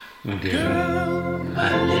Girl,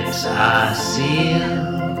 my lips are sealed.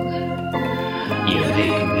 You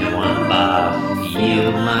make me wanna barf.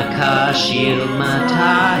 Yield my car, shield my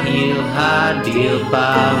tie, heel, high deal,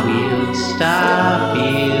 bar wheel, stop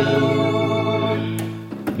you.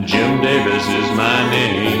 Jim Davis is my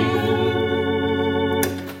name.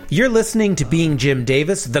 You're listening to Being Jim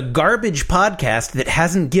Davis, the garbage podcast that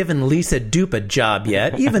hasn't given Lisa Dupe a job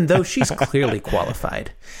yet, even though she's clearly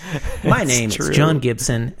qualified. My name is John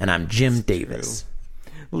Gibson, and I'm Jim Davis.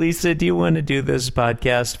 Lisa, do you want to do this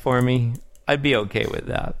podcast for me? I'd be okay with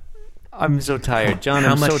that. I'm so tired. John,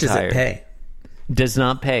 I'm so tired. How much does it pay? Does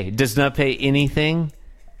not pay. Does not pay anything.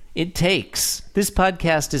 It takes. This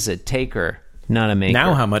podcast is a taker, not a maker.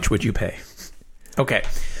 Now how much would you pay? Okay.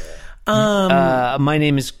 My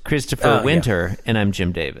name is Christopher Winter, and I'm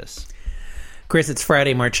Jim Davis. Chris, it's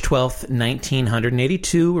Friday, March 12th,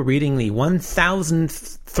 1982. We're reading the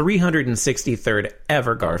 1,363rd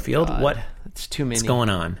ever Garfield. That's too many. What's going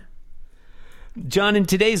on? John, in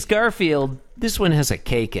today's Garfield, this one has a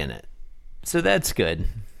cake in it. So that's good.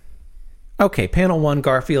 Okay, panel one,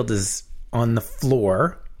 Garfield is on the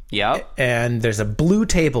floor. Yep. And there's a blue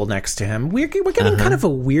table next to him. We're getting kind of a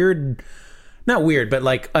weird... Not weird, but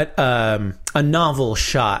like a novel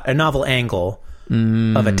shot, a novel angle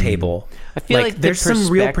of a table. I feel like there's some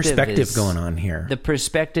real perspective going on here. The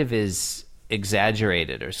perspective is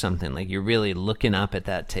exaggerated or something. Like you're really looking up at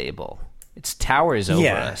that table. It towers over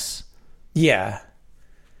us. Yeah,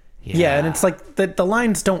 and it's like the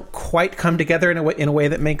lines don't quite come together in a way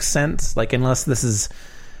that makes sense. Like unless this is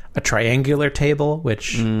a triangular table,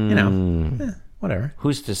 which whatever.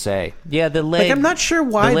 Who's to say? Yeah, the leg. Like, I'm not sure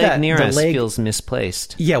why the leg that near the us leg feels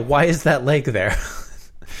misplaced. Yeah, why is that leg there?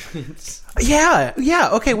 Yeah.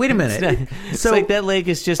 Okay, wait a minute. It's like that leg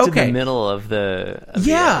is just in the middle of the.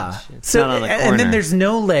 The edge. It's not on the corner. And then there's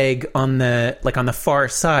no leg on the far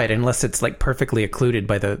side unless it's like perfectly occluded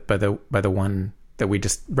by the one that we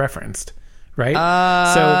just referenced, right?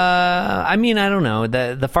 I mean, I don't know.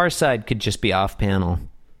 The far side could just be off panel.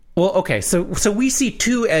 Well, okay, so we see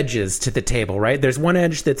two edges to the table, right? There's one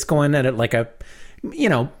edge that's going at it like a,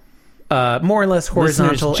 more or less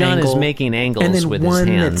horizontal John angle. John is making angles with his hands. And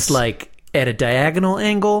then one that's like at a diagonal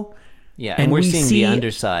angle. Yeah, and we're seeing the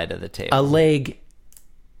underside of the table. A leg,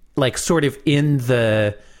 like sort of in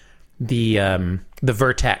the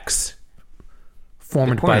vertex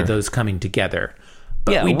formed by those coming together.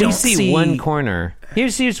 But we don't see one corner.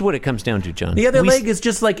 Here's what it comes down to, John. The other leg is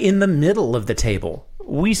just like in the middle of the table.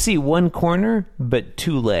 We see one corner, but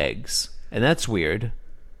two legs. And that's weird.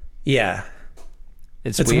 Yeah.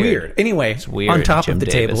 It's weird. Anyway, it's weird, on top Jim of the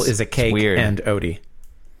Davis. table is a cake and Odie.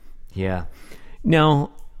 Yeah. No,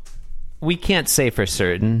 we can't say for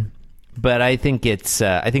certain, but I think I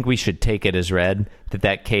think we should take it as read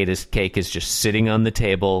that cake is just sitting on the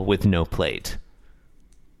table with no plate.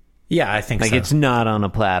 Yeah, I think so. Like it's not on a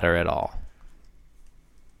platter at all.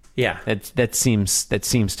 Yeah. That seems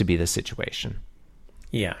to be the situation.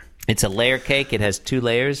 Yeah. It's a layer cake. It has two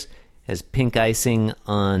layers. It has pink icing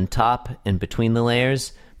on top and between the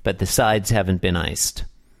layers, but the sides haven't been iced.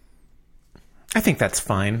 I think that's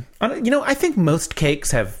fine. I think most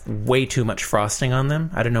cakes have way too much frosting on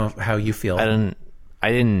them. I don't know how you feel. I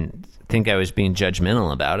didn't think I was being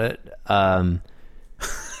judgmental about it. From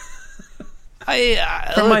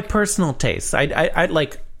my personal taste, I don't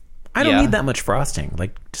need that much frosting.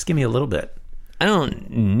 Like, just give me a little bit. I don't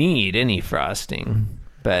need any frosting,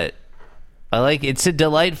 but I like it's a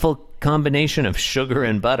delightful combination of sugar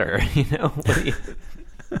and butter.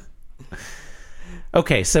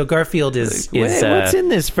 Okay, so Garfield is what's in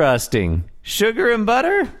this frosting? Sugar and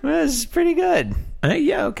butter? That's pretty good.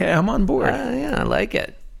 Yeah, okay, I'm on board. Yeah, I like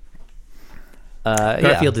it.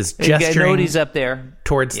 Garfield is gesturing Odie's up there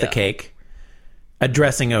towards the cake,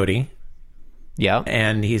 addressing Odie. Yeah.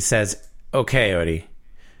 And he says, "Okay, Odie,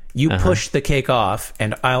 you push the cake off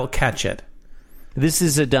and I'll catch it." This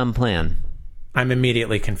is a dumb plan. I'm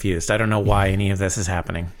immediately confused. I don't know why any of this is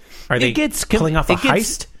happening. Are they pulling off a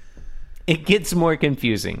heist? It gets more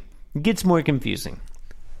confusing.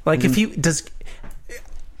 Like if he does...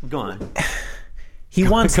 Go on. He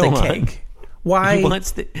wants the cake. Why?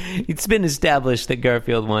 It's been established that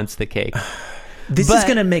Garfield wants the cake. This is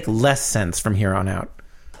going to make less sense from here on out.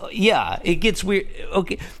 Yeah, it gets weird.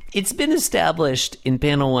 Okay, it's been established in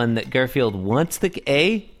panel one that Garfield wants the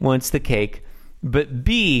cake, but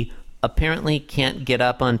B, apparently can't get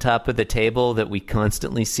up on top of the table that we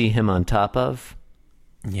constantly see him on top of.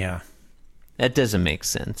 Yeah. That doesn't make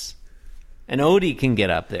sense. And Odie can get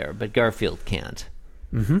up there, but Garfield can't.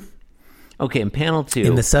 Mm-hmm. Okay, in panel two...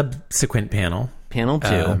 In the subsequent panel... Panel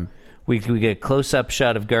two, we get a close-up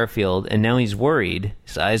shot of Garfield, and now he's worried.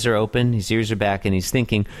 His eyes are open, his ears are back, and he's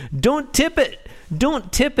thinking, "Don't tip it!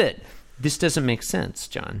 Don't tip it!" This doesn't make sense,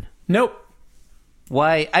 John. Nope.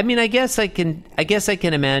 Why? I mean, I guess I can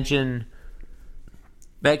imagine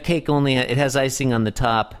that cake it has icing on the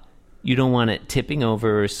top. You don't want it tipping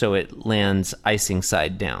over so it lands icing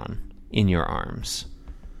side down in your arms.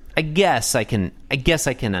 I guess I can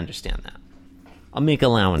understand that. I'll make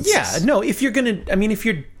allowances. Yeah, no, if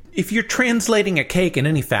you're translating a cake in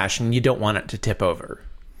any fashion, you don't want it to tip over.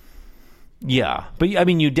 Yeah, but I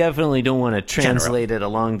mean, you definitely don't want to translate it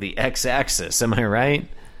along the x-axis. Am I right?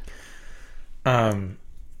 Well,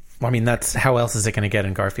 I mean, that's how else is it going to get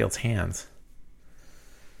in Garfield's hands?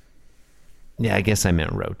 Yeah, I guess I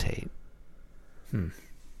meant rotate.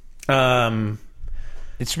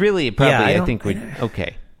 It's really probably. I think we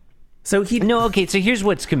okay. So okay. So here's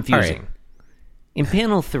what's confusing. Right. In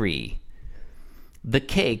panel 3, the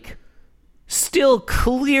cake, still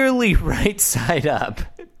clearly right side up,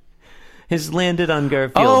 has landed on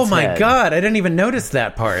Garfield's Oh my head. God! I didn't even notice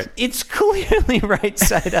that part. It's clearly right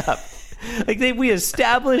side up. We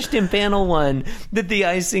established in panel 1 that the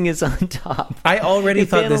icing is on top. I already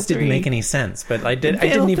thought this didn't 3, make any sense, but I didn't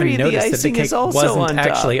even 3, notice that the cake wasn't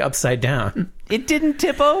actually top. upside down. It didn't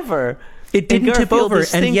tip over. It didn't tip over,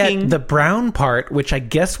 and yet thinking, the brown part, which I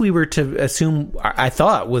guess we were to assume, I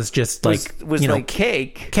thought was just like was like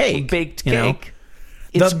cake, baked you know? cake.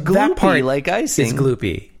 It's gloopy, that part like icing. Is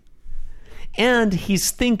gloopy, and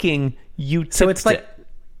he's thinking you tipped so it's like, it.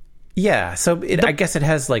 Yeah. So I guess it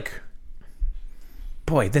has like.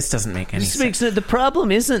 Boy, this doesn't make any sense. The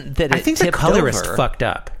problem isn't that I think the colorist fucked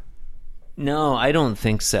up. No, I don't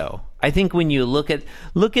think so. I think when you look at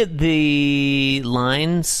the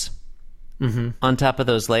lines on top of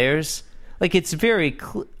those layers, like it's very.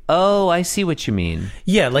 Oh, I see what you mean.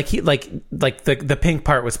 Yeah, like the pink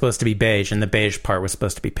part was supposed to be beige, and the beige part was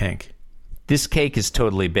supposed to be pink. This cake is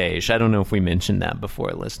totally beige. I don't know if we mentioned that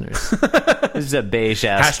before, listeners. This is a beige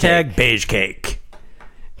ass # beige cake.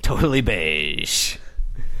 Totally beige.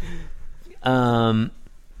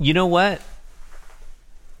 You know what?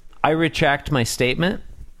 I retract my statement.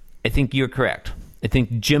 I think you're correct. I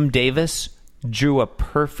think Jim Davis drew a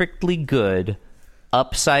perfectly good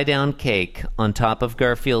upside down cake on top of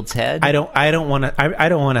Garfield's head. I don't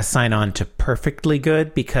want to sign on to perfectly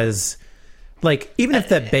good, because like even if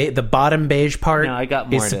the bottom beige part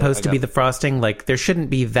is supposed to be the frosting, like there shouldn't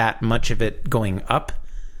be that much of it going up.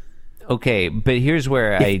 Okay, but here's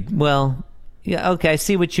where I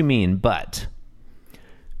see what you mean, but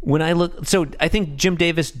when I look, so I think Jim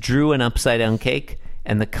Davis drew an upside down cake,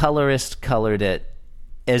 and the colorist colored it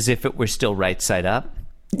as if it were still right side up.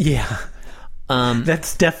 Yeah,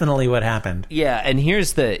 that's definitely what happened. Yeah, and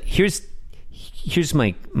here's my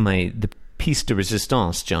the piece de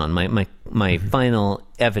resistance, John. My final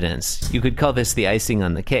evidence. You could call this the icing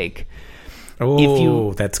on the cake.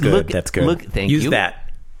 Oh, that's good. That's good. Use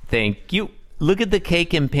that. Thank you. Look at the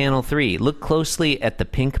cake in panel 3. Look closely at the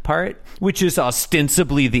pink part, which is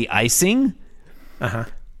ostensibly the icing. Uh-huh.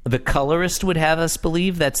 The colorist would have us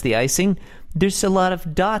believe that's the icing. There's a lot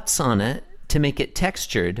of dots on it to make it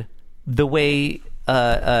textured, the way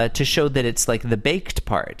to show that it's like the baked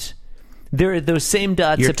part. There are those same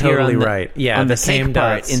dots You're appear totally on the, right. Yeah, on the the same cake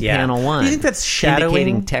part dots in panel 1. Do you think that's shadowing,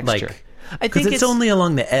 indicating texture? Like, I think it's only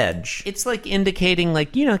along the edge. It's like indicating,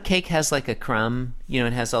 like, you know, cake has like a crumb. You know,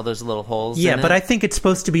 it has all those little holes. Yeah, in but it. I think it's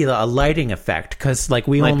supposed to be a lighting effect, because like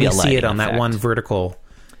we only see it on that one vertical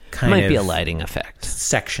kind of. Might be a lighting effect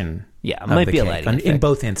section. Yeah, it might be a lighting effect in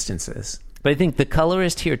both instances. But I think the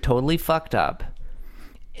colorist here totally fucked up,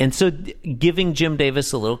 and so giving Jim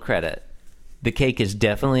Davis a little credit, the cake is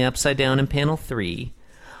definitely upside down in panel 3.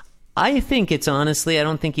 I think it's honestly, I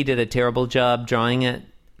don't think he did a terrible job drawing it.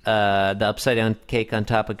 The upside down cake on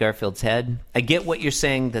top of Garfield's head. I get what you're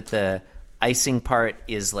saying, that the icing part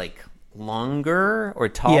is like longer or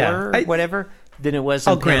taller, or whatever, than it was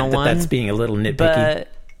in panel 1. That's being a little nitpicky.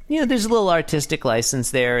 But you know, there's a little artistic license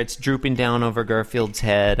there. It's drooping down over Garfield's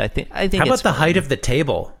head. I think. How about the height of the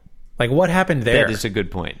table? Like, what happened there? That is a good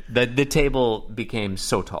point. The table became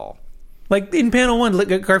so tall. Like in panel 1, look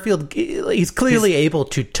at Garfield. He's clearly able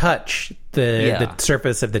to touch the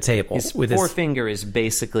surface of the table. His forefinger is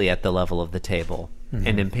basically at the level of the table. Mm-hmm.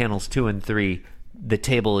 And in panels 2 and 3, the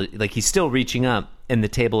table, like, he's still reaching up, and the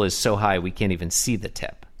table is so high we can't even see the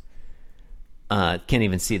tip. Can't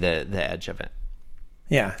even see the edge of it.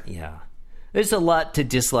 Yeah. Yeah. There's a lot to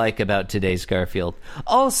dislike about today's Garfield.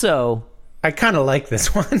 Also, I kind of like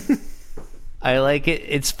this one. I like it.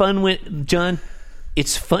 It's fun when, John,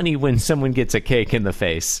 it's funny when someone gets a cake in the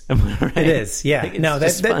face. Am I right? It is, yeah. Like, No,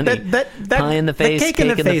 that pie in the face, the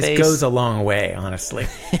cake in the face goes a long way, honestly.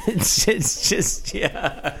 it's just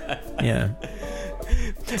yeah. Yeah.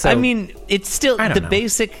 So, I mean, it's still the know.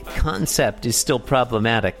 basic concept is still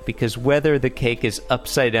problematic because whether the cake is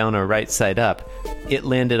upside down or right side up, it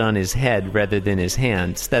landed on his head rather than his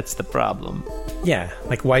hands. That's the problem. Yeah,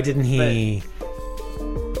 like why didn't he?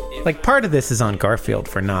 Like part of this is on Garfield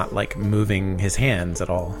for not like moving his hands at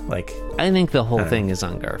all. Like I think the whole thing is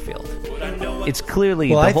on Garfield. It's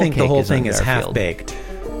clearly well, the I whole think cake the whole is thing on is Garfield. half baked.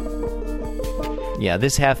 Yeah,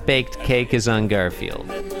 this half-baked cake is on Garfield.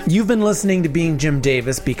 You've been listening to Being Jim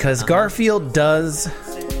Davis because Garfield does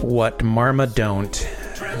what Marma don't.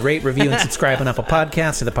 Rate, review, and subscribe on Apple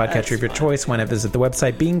Podcasts to the podcatcher of your choice when I visit the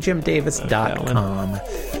website beingjimdavis.com.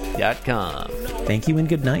 Thank you and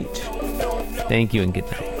good night. Thank you and good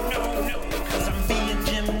night.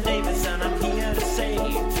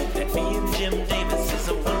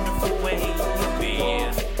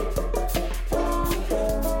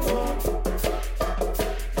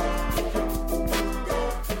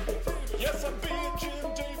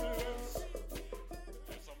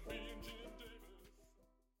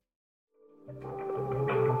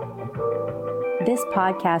 This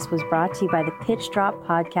podcast was brought to you by the Pitch Drop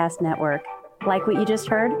Podcast Network. Like what you just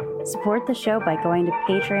heard? Support the show by going to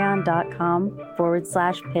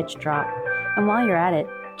patreon.com/Pitch Drop. And while you're at it,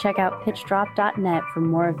 check out pitchdrop.net for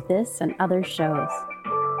more of this and other shows.